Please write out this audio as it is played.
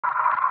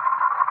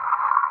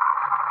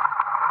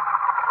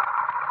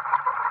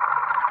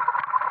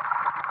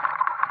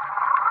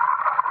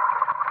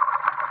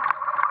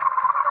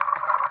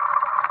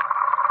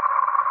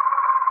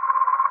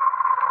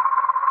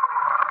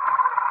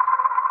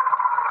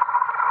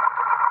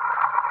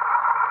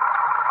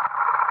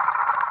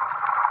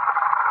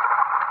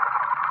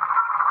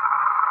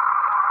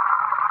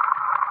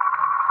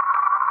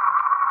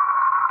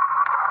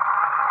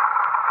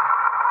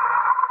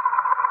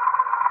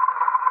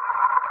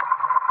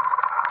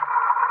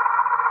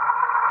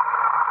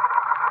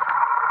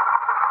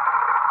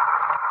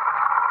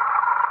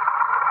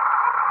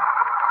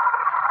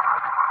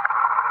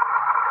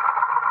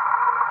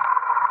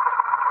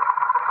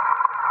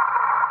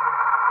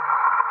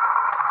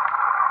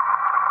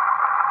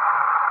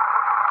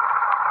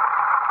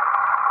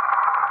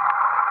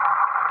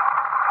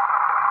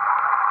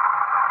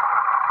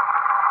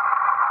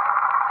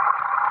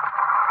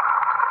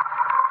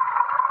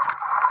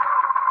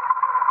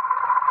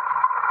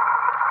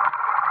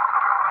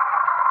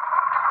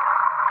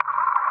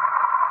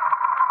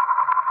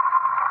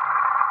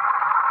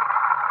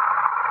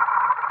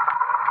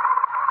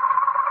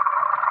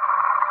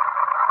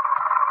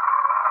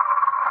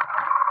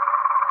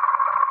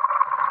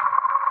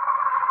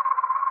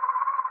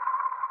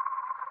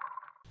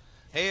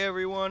Hey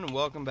everyone,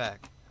 welcome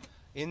back.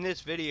 In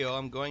this video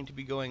I'm going to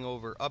be going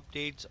over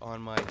updates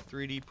on my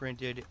 3D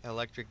printed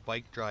electric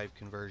bike drive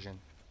conversion.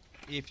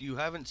 If you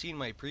haven't seen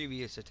my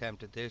previous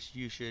attempt at this,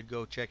 you should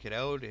go check it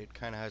out. It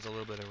kind of has a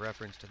little bit of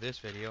reference to this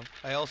video.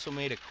 I also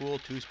made a cool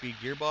 2-speed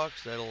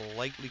gearbox that'll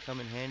likely come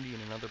in handy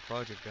in another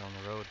project down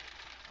the road.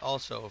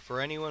 Also,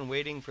 for anyone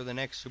waiting for the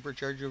next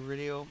supercharger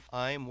video,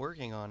 I'm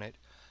working on it.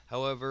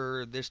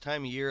 However, this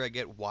time of year I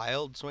get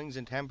wild swings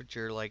in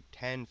temperature like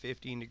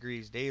 10-15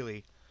 degrees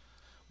daily,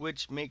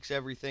 which makes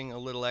everything a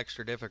little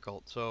extra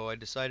difficult, so I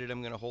decided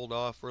I'm going to hold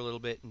off for a little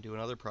bit and do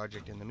another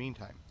project in the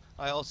meantime.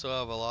 I also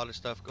have a lot of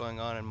stuff going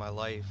on in my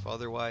life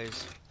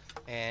otherwise,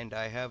 and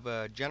I have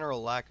a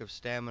general lack of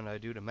stamina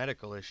due to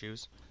medical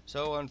issues,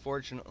 so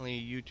unfortunately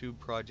YouTube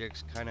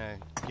projects kind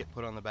of get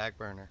put on the back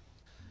burner.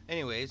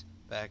 Anyways,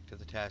 back to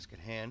the task at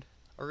hand.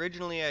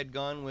 Originally I had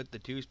gone with the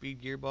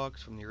 2-speed gearbox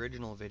from the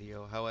original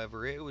video,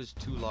 however it was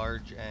too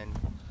large and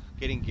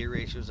getting gear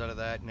ratios out of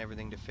that and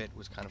everything to fit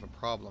was kind of a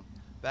problem.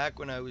 Back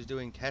when I was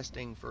doing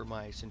testing for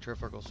my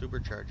centrifugal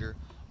supercharger,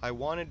 I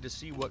wanted to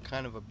see what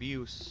kind of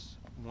abuse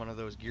one of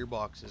those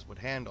gearboxes would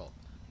handle.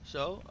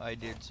 So I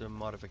did some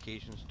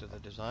modifications to the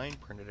design,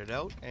 printed it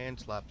out, and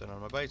slapped it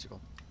on my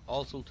bicycle.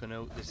 Also to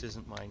note, this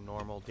isn't my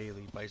normal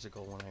daily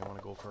bicycle when I want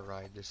to go for a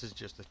ride. This is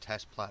just a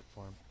test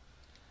platform.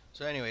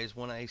 So anyways,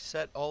 when I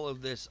set all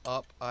of this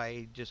up,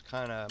 I just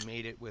kind of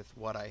made it with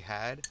what I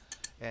had,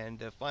 and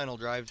the final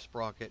drive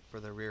sprocket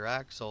for the rear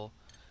axle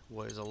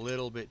was a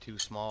little bit too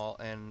small,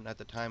 and at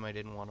the time I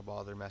didn't want to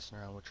bother messing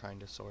around with trying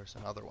to source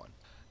another one.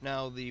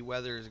 Now the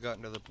weather has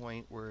gotten to the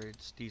point where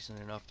it's decent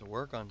enough to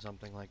work on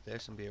something like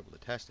this and be able to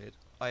test it.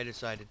 I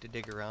decided to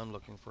dig around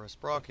looking for a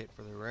sprocket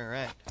for the rear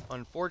end.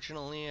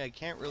 Unfortunately, I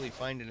can't really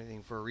find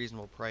anything for a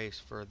reasonable price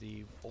for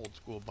the old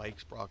school bike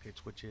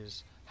sprockets, which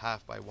is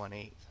 1/2 by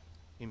 1/8.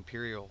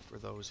 Imperial for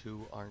those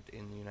who aren't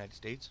in the United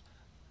States.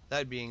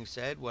 That being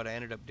said, what I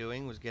ended up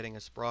doing was getting a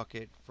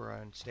sprocket for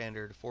a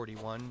standard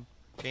 41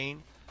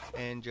 chain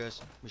and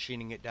just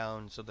machining it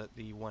down so that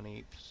the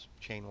 1/8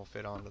 chain will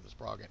fit onto the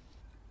sprocket.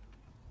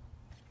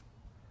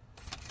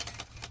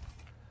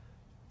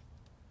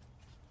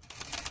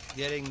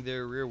 Getting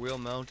the rear wheel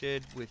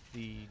mounted with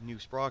the new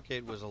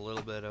sprocket was a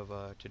little bit of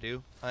a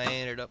to-do. I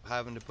ended up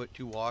having to put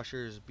 2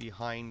 washers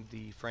behind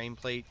the frame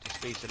plate to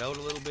space it out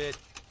a little bit,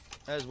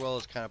 as well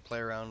as kind of play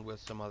around with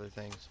some other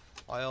things.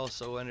 I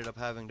also ended up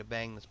having to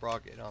bang the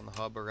sprocket on the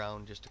hub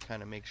around just to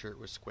kind of make sure it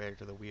was square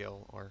to the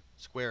wheel, or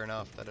square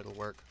enough that it'll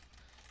work.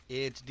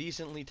 It's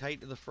decently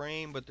tight to the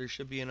frame, but there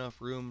should be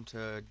enough room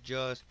to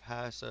just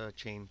pass a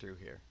chain through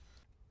here.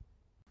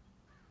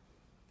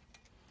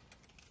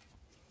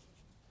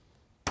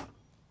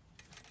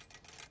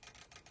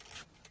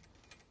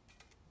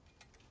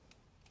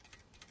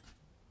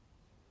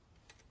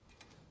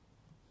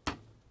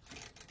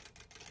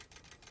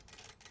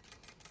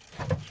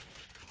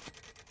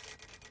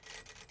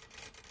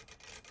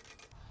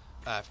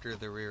 After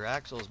the rear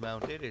axle is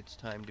mounted, it's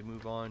time to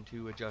move on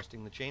to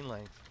adjusting the chain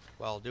length.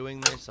 While doing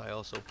this, I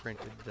also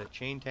printed the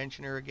chain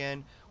tensioner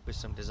again with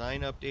some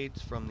design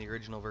updates from the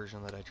original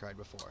version that I tried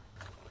before.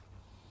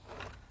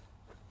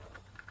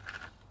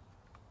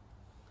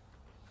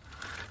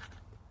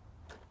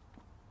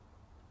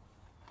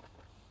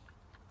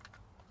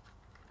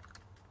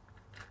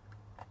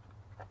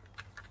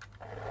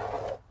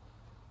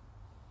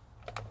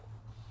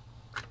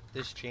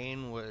 This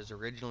chain was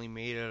originally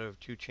made out of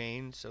 2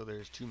 chains, so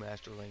there's 2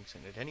 master links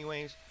in it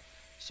anyways,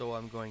 so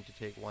I'm going to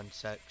take one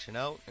section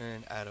out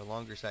and add a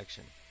longer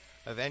section.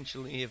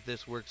 Eventually, if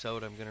this works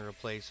out, I'm going to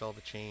replace all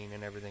the chain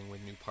and everything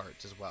with new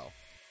parts as well.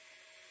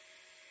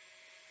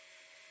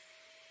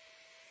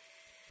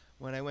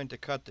 When I went to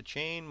cut the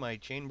chain, my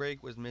chain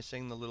brake was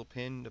missing the little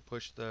pin to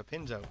push the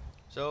pins out,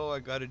 so I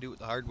got to do it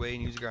the hard way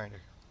and use a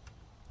grinder.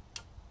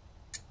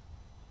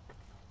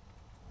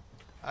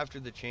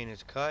 After the chain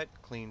is cut,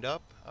 cleaned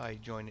up, I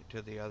join it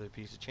to the other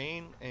piece of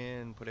chain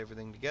and put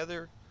everything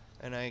together,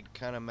 and I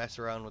kind of mess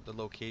around with the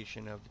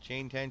location of the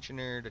chain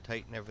tensioner to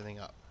tighten everything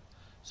up.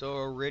 So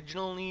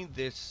originally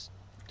this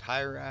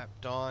tire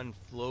wrapped on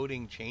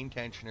floating chain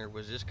tensioner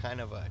was just kind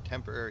of a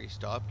temporary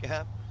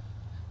stopgap,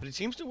 but it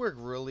seems to work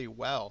really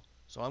well,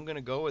 so I'm going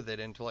to go with it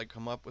until I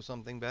come up with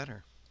something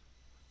better.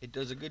 It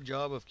does a good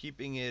job of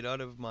keeping it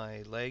out of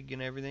my leg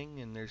and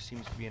everything, and there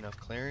seems to be enough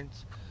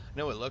clearance. I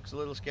know it looks a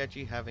little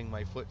sketchy having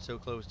my foot so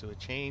close to a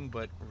chain,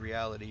 but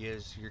reality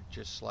is you're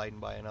just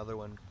sliding by another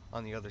one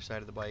on the other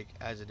side of the bike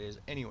as it is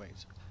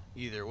anyways.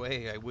 Either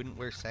way, I wouldn't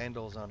wear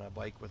sandals on a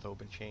bike with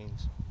open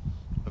chains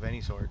of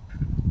any sort.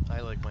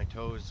 I like my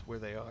toes where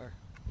they are,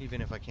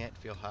 even if I can't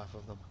feel half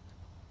of them.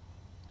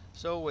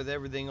 So with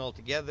everything all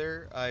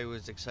together, I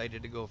was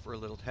excited to go for a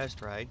little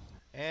test ride,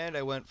 and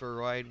I went for a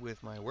ride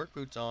with my work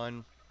boots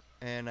on,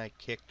 and I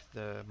kicked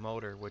the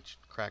motor, which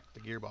cracked the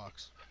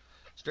gearbox.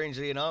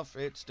 Strangely enough,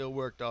 it still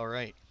worked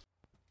alright.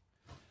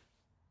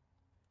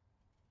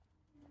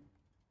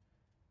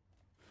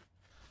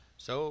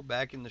 So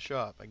back in the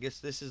shop, I guess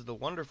this is the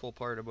wonderful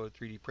part about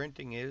 3D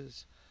printing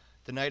is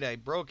the night I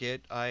broke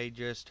it, I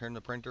just turned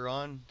the printer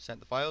on, sent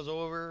the files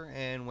over,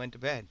 and went to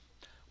bed.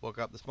 Woke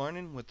up this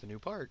morning with the new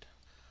part.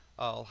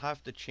 I'll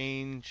have to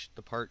change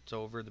the parts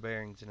over, the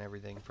bearings and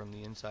everything from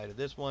the inside of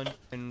this one,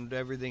 and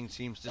everything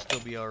seems to still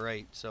be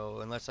alright, so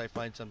unless I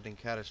find something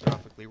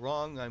catastrophically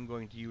wrong, I'm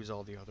going to use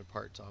all the other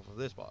parts off of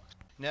this box.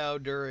 Now,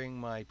 during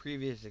my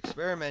previous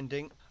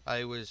experimenting,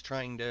 I was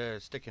trying to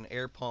stick an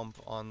air pump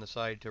on the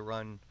side to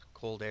run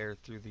cold air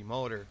through the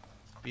motor,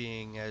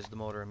 being as the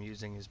motor I'm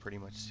using is pretty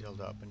much sealed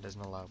up and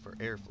doesn't allow for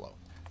airflow.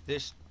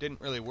 This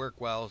didn't really work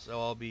well, so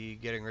I'll be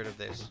getting rid of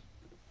this.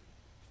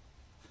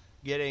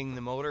 Getting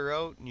the motor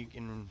out, and you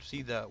can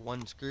see that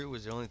one screw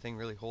was the only thing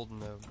really holding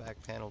the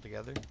back panel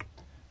together.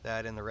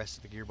 That and the rest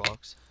of the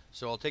gearbox.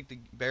 So I'll take the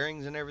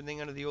bearings and everything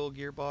out of the old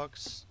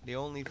gearbox. The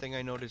only thing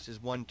I noticed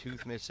is one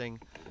tooth missing,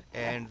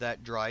 and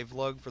that drive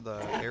lug for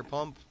the air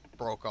pump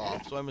broke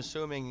off. So I'm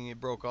assuming it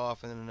broke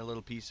off and then a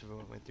little piece of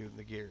it went through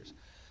the gears.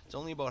 It's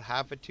only about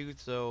half a tooth,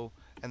 so,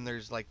 and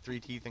there's like 3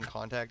 teeth in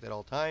contact at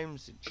all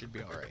times. It should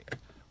be alright.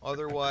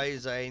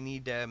 Otherwise, I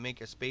need to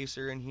make a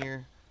spacer in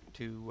here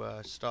to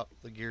stop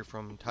the gear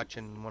from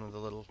touching one of the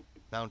little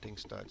mounting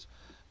studs.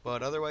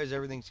 But otherwise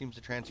everything seems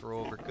to transfer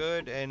over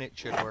good, and it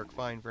should work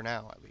fine for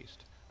now at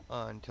least,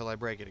 until I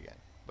break it again.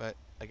 But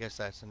I guess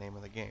that's the name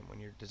of the game when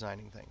you're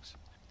designing things.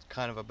 It's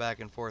kind of a back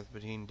and forth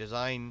between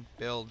design,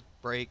 build,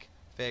 break,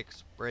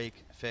 fix,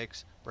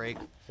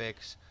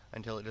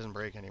 until it doesn't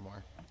break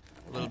anymore.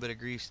 A little bit of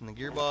grease in the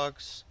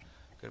gearbox.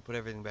 Gotta put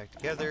everything back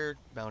together,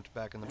 mount it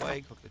back on the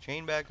bike, hook the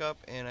chain back up,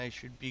 and I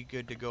should be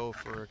good to go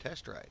for a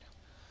test ride.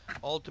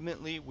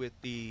 Ultimately, with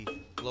the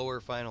lower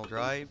final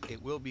drive,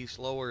 it will be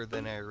slower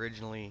than I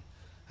originally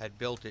had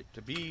built it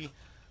to be,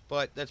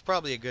 but that's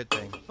probably a good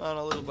thing. On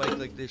a little bike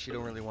like this, you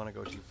don't really want to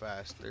go too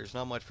fast. There's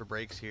not much for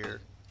brakes here,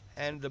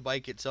 and the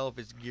bike itself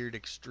is geared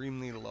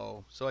extremely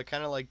low, so I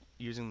kind of like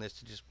using this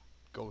to just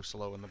go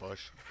slow in the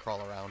bush,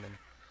 crawl around and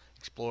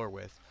explore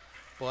with.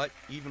 But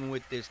even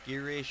with this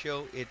gear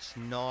ratio, it's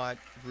not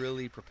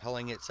really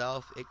propelling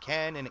itself. It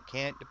can and it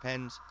can't,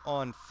 depends.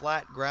 On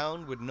flat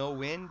ground with no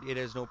wind, it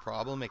has no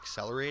problem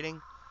accelerating.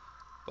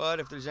 But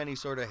if there's any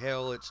sort of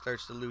hill, it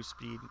starts to lose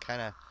speed and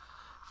kind of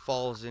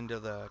falls into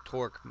the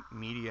torque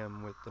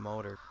medium with the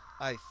motor.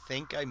 I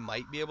think I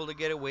might be able to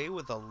get away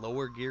with a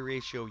lower gear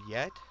ratio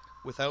yet,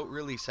 without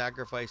really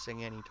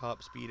sacrificing any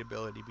top speed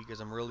ability,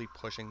 because I'm really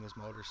pushing this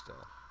motor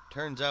still.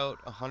 Turns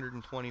out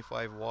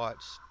 125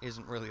 watts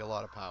isn't really a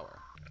lot of power.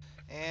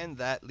 And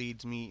that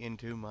leads me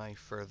into my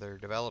further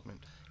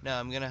development. Now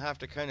I'm going to have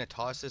to kind of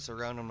toss this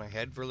around in my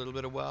head for a little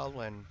bit of while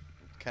and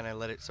kind of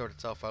let it sort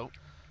itself out.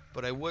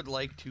 But I would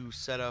like to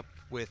set up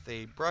with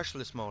a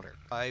brushless motor.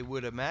 I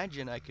would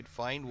imagine I could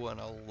find one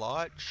a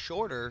lot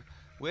shorter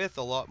with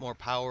a lot more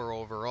power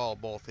overall,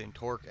 both in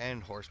torque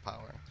and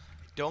horsepower.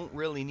 Don't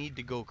really need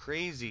to go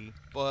crazy,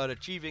 but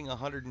achieving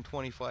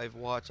 125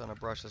 watts on a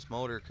brushless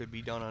motor could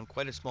be done on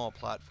quite a small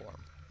platform.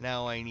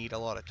 Now I need a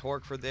lot of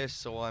torque for this,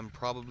 so I'm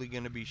probably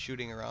going to be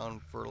shooting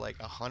around for like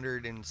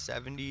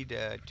 170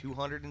 to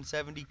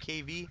 270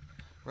 kV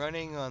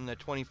running on the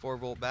 24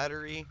 volt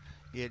battery.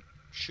 It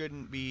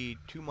shouldn't be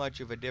too much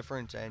of a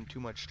difference and too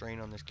much strain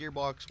on this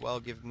gearbox,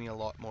 while giving me a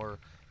lot more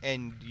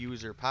end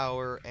user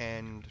power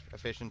and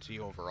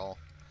efficiency overall.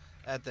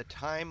 At the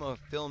time of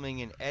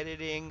filming and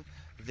editing,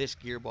 this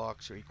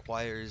gearbox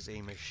requires a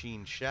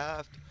machine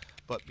shaft,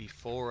 but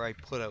before I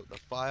put out the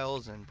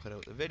files and put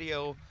out the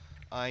video,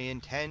 I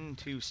intend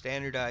to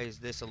standardize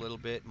this a little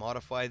bit,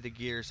 modify the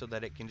gear so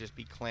that it can just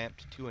be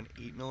clamped to an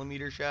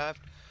 8mm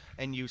shaft,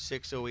 and use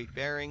 608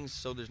 bearings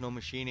so there's no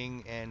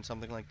machining, and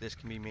something like this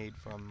can be made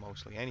from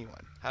mostly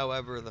anyone.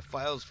 However, the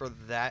files for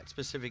that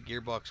specific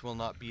gearbox will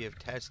not be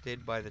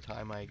tested by the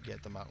time I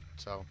get them out,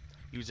 so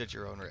use at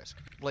your own risk,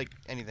 like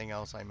anything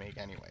else I make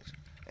anyways.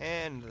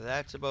 And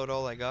that's about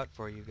all I got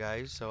for you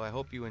guys, so I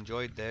hope you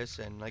enjoyed this,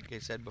 and like I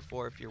said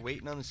before, if you're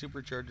waiting on the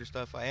supercharger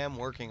stuff, I am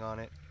working on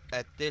it.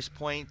 At this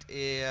point,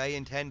 I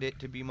intend it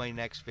to be my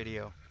next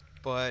video,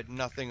 but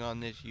nothing on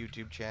this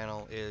YouTube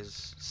channel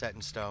is set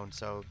in stone,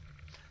 so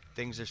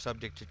things are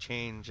subject to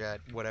change at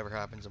whatever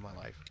happens in my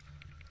life.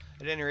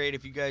 At any rate,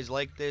 if you guys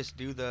like this,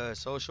 do the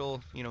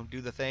social,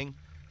 do the thing,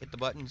 hit the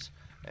buttons,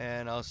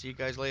 and I'll see you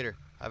guys later.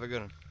 Have a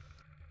good one.